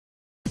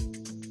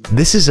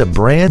This is a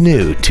brand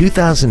new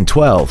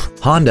 2012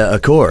 Honda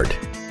Accord.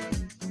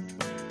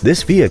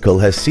 This vehicle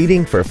has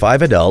seating for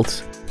 5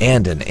 adults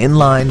and an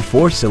inline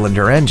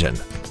 4-cylinder engine.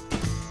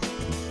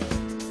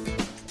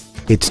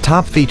 Its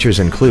top features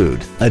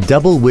include a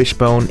double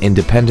wishbone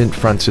independent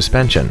front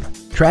suspension,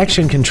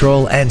 traction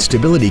control and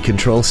stability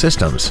control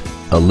systems,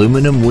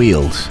 aluminum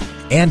wheels,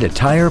 and a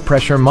tire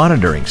pressure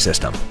monitoring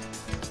system.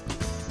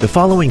 The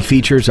following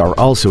features are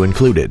also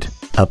included: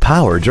 a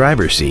power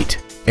driver's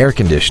seat, air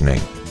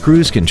conditioning,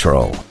 cruise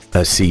control,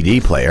 a CD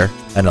player,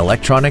 an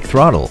electronic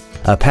throttle,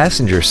 a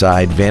passenger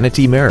side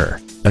vanity mirror,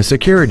 a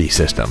security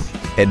system,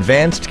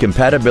 advanced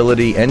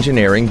compatibility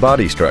engineering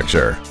body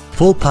structure,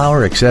 full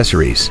power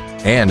accessories,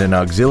 and an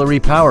auxiliary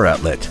power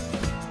outlet.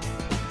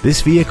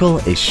 This vehicle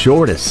is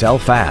sure to sell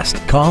fast.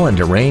 Call and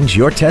arrange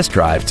your test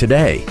drive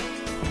today.